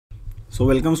So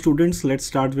welcome students, let's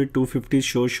start with 250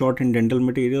 show short in dental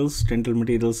materials. Dental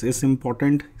materials is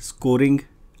important, scoring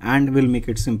and will make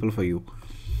it simple for you.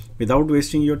 Without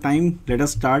wasting your time, let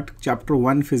us start chapter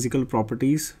 1 physical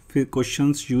properties.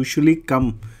 Questions usually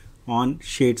come on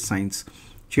shade science.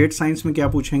 Shade science में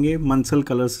क्या पूछेंगे? Munsell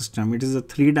color system. It is a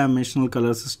three-dimensional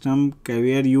color system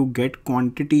where you get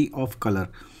quantity of color.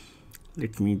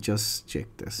 Let me just check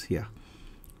this here.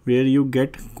 Where you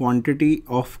get quantity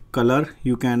of color,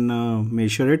 you can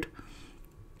measure it,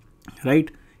 right?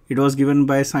 It was given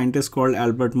by a scientist called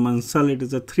Albert Munsell. It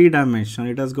is a three-dimensional.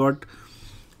 It has got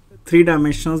three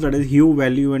dimensions, that is hue,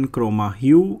 value and chroma.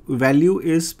 Hue value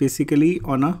is basically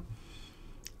on a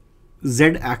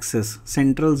z-axis,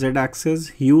 central z-axis.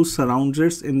 Hue surrounds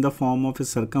it in the form of a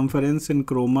circumference and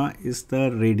chroma is the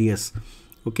radius.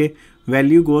 Okay,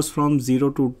 value goes from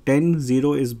 0 to 10.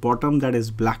 0 is bottom, that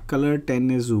is black color. 10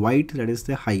 is white, that is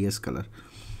the highest color,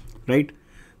 right?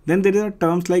 Then there are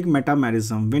terms like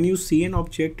metamerism. When you see an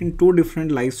object in two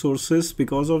different light sources,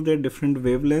 because of their different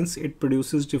wavelengths, it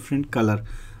produces different color.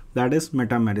 That is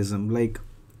metamerism. Like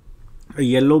a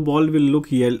yellow ball will look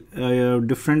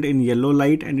different in yellow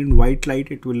light, and in white light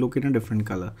it will look in a different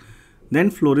color. Then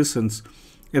fluorescence.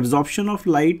 Absorption of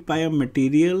light by a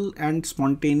material and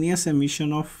spontaneous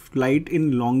emission of light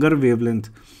in longer wavelength.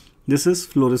 This is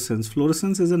fluorescence.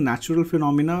 Fluorescence is a natural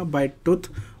phenomena by tooth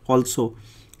also.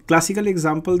 Classical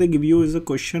example they give you is a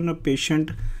question: a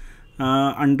patient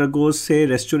undergoes say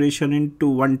restoration in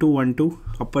 1-2-1-2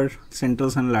 upper,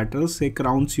 centers and laterals. Say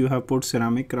crowns, you have put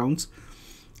ceramic crowns,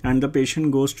 and the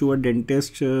patient goes to a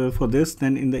dentist for this.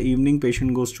 Then in the evening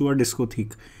patient goes to a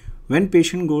discotheque. When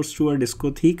patient goes to a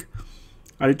discotheque,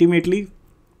 ultimately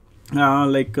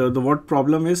what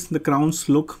problem is? The crowns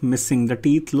look missing, the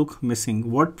teeth look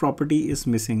missing. What property is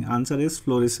missing? Answer is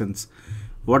fluorescence.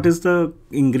 What is the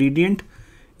ingredient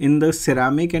in the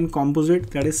ceramic and composite?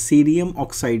 That is cerium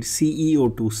oxide,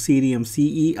 CEO2, cerium,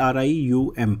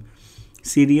 C-E-R-I-U-M.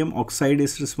 Cerium oxide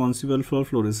is responsible for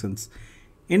fluorescence.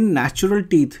 In natural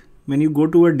teeth, when you go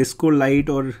to a disco light,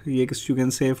 or you can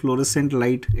say fluorescent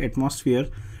light atmosphere,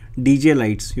 DJ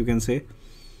lights you can say,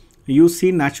 you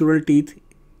see natural teeth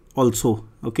also.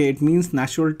 Okay, it means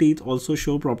natural teeth also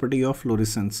show property of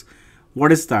fluorescence.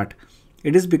 What is that?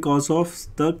 It is because of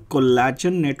the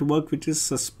collagen network which is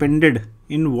suspended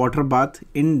in water bath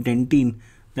in dentine,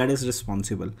 that is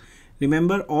responsible.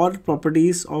 Remember, all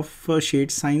properties of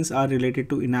shade science are related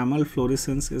to enamel.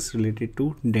 Fluorescence is related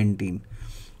to dentine.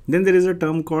 Then there is a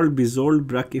term called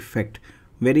Bezold-Bruck effect.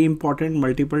 Very important,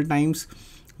 multiple times.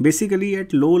 Basically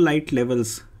at low light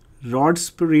levels, rods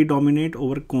predominate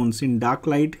over cones. In dark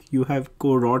light you have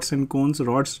rods and cones.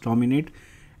 Rods dominate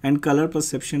and color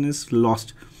perception is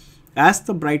lost. As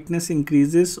the brightness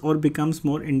increases or becomes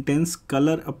more intense,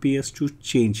 color appears to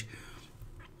change.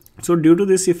 So due to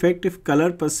this effect, if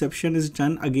color perception is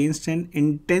done against an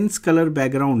intense color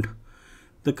background,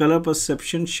 the color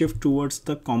perception shift towards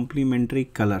the complementary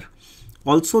color.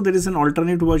 Also there is an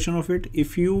alternate version of it.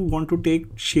 If you want to take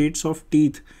shades of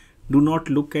teeth, do not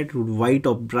look at bright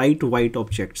white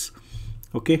objects.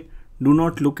 Okay, do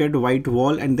not look at white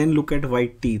wall and then look at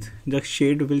white teeth. The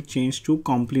shade will change to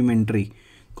complementary.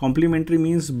 Complementary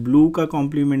means blue ka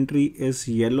complementary is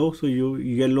yellow, so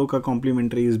yellow ka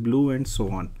complementary is blue, and so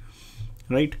on,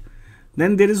 right?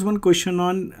 Then there is one question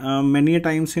on many a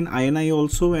times in INI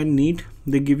also and NEET,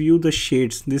 they give you the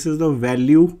shades. This is the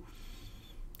value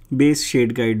based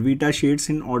shade guide. Vita shades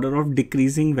in order of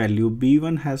decreasing value.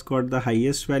 B1 has got the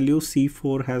highest value,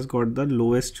 C4 has got the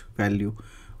lowest value.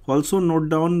 Also note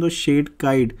down the shade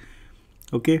guide.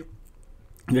 Okay,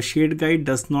 the shade guide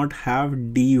does not have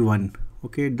D1.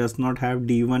 Okay, it does not have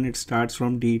D1, it starts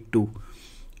from D2.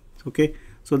 Okay,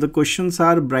 so the questions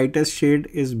are: brightest shade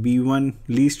is B1,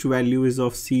 least value is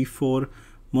of C4,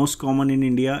 most common in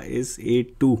India is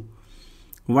A2.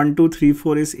 1, 2, 3,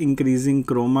 4 is increasing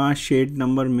chroma, shade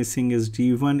number missing is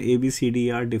D1, A, B, C,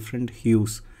 D are different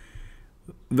hues.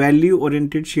 Value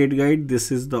oriented shade guide,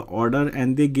 this is the order,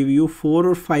 and they give you 4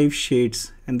 or 5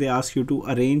 shades and they ask you to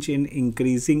arrange in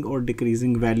increasing or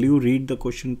decreasing value. Read the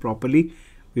question properly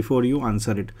before you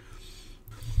answer it.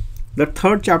 The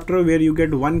third chapter where you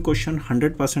get one question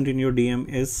 100% in your DM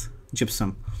is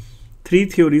gypsum. 3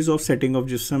 theories of setting of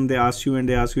gypsum they ask you, and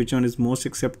they ask which one is most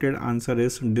accepted. Answer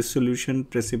is dissolution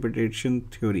precipitation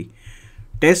theory.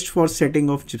 Test for setting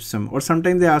of gypsum, or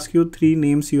sometimes they ask you 3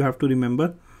 names you have to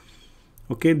remember.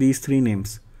 Okay, these 3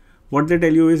 names. What they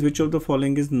tell you is which of the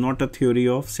following is not a theory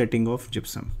of setting of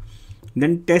gypsum.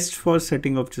 Then test for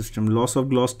setting of gypsum: loss of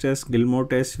gloss test, Gilmore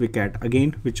test, Vicat.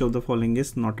 Again, which of the following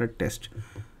is not a test?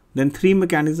 Then 3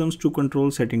 mechanisms to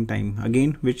control setting time.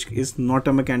 Again, which is not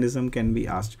a mechanism can be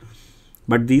asked.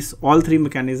 but these all three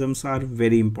mechanisms are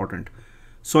very important.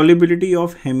 Solubility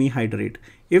of hemihydrate.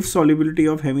 If solubility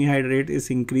of hemihydrate is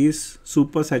increased,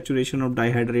 supersaturation of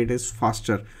dihydrate is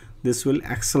faster. This will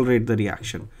accelerate the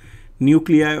reaction.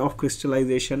 Nuclei of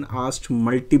crystallization asked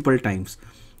multiple times.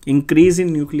 Increase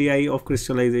in nuclei of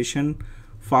crystallization,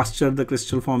 faster the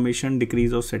crystal formation,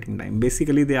 decrease of setting time.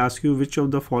 Basically, they ask you which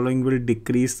of the following will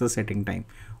decrease the setting time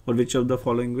or which of the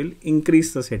following will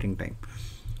increase the setting time.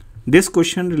 This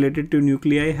question related to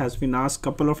nuclei has been asked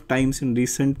couple of times in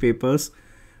recent papers.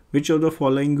 Which of the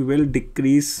following will not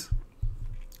decrease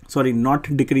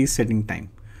setting time?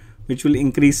 Which will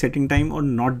increase setting time or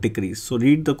not decrease? So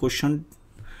read the question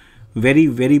very,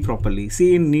 very properly.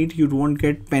 See, in NEET, you won't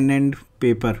get pen and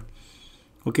paper.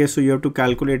 Okay, so you have to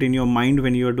calculate in your mind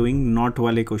when you are doing not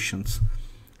wale questions.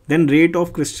 Then rate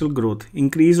of crystal growth.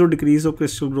 Increase or decrease of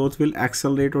crystal growth will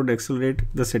accelerate or decelerate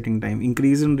the setting time.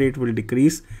 Increase in rate will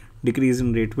decrease. Decrease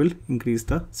in rate will increase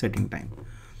the setting time.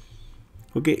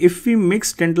 Okay, if we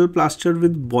mix dental plaster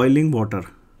with boiling water,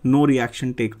 no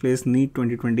reaction takes place. NEET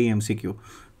 2020 MCQ.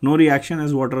 No reaction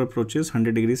as water approaches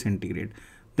 100 degrees centigrade.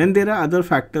 Then there are other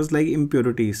factors like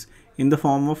impurities in the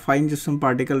form of fine gypsum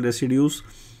particle residues.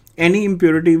 Any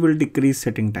impurity will decrease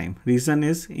setting time. Reason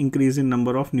is increase in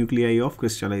number of nuclei of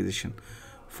crystallization.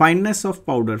 Fineness of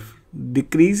powder.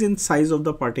 Decrease in size of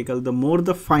the particle. The more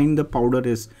the fine the powder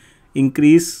is,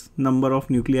 increase number of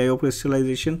nuclei of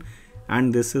crystallization,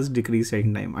 and this is decrease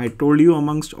setting time. I told you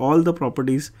amongst all the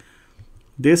properties,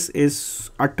 this is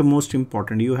utmost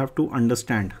important. You have to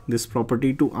understand this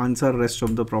property to answer rest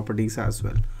of the properties as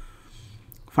well.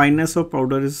 Fineness of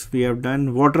powder is we have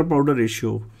done. Water powder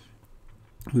ratio.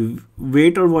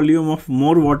 Weight or volume of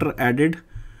more water added.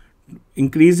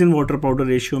 Increase in water powder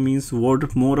ratio means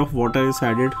more of water is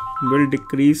added will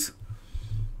decrease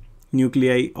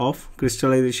nuclei of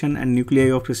crystallization, and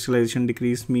nuclei of crystallization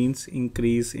decrease means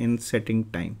increase in setting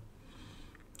time.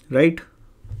 Right?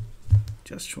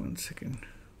 Just 1 second.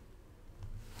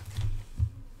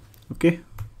 Okay.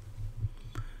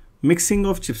 Mixing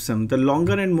of gypsum. The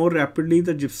longer and more rapidly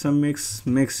the gypsum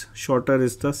mix, shorter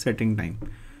is the setting time.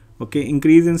 Okay.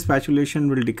 Increase in spatulation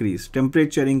will decrease.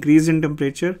 Temperature. Increase in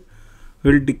temperature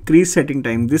will decrease setting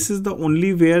time. This is the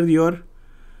only where your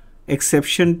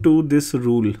exception to this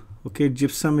rule. Okay,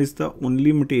 gypsum is the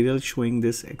only material showing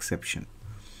this exception.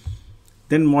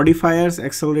 Then modifiers,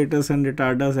 accelerators and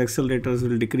retarders. Accelerators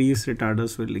will decrease,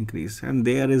 retarders will increase. And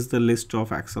there is the list of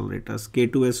accelerators.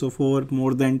 K2SO4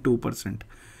 more than 2%.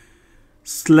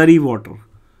 Slurry water,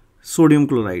 sodium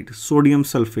chloride, sodium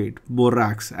sulfate,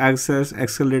 borax acts as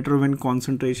accelerator when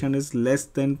concentration is less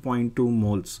than 0.2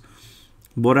 moles.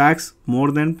 Borax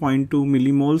more than 0.2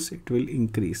 millimoles, it will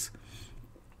increase.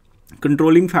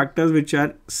 Controlling factors which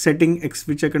are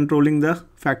controlling the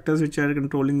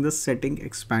setting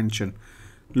expansion.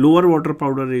 Lower water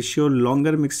powder ratio,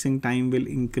 longer mixing time will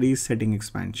increase setting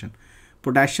expansion.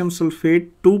 Potassium sulfate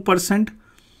 2%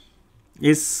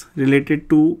 is related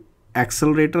to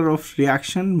accelerator of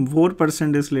reaction,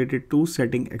 4% is related to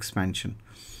setting expansion.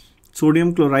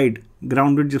 Sodium chloride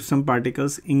ground with gypsum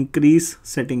particles increase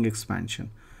setting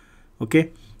expansion.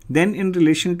 Okay. Then in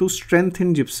relation to strength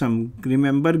in gypsum,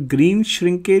 remember green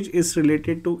shrinkage is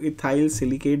related to ethyl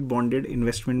silicate bonded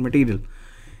investment material.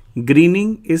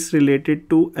 Greening is related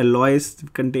to alloys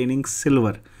containing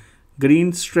silver.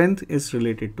 Green strength is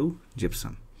related to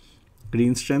gypsum.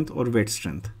 Green strength or wet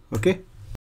strength. Okay.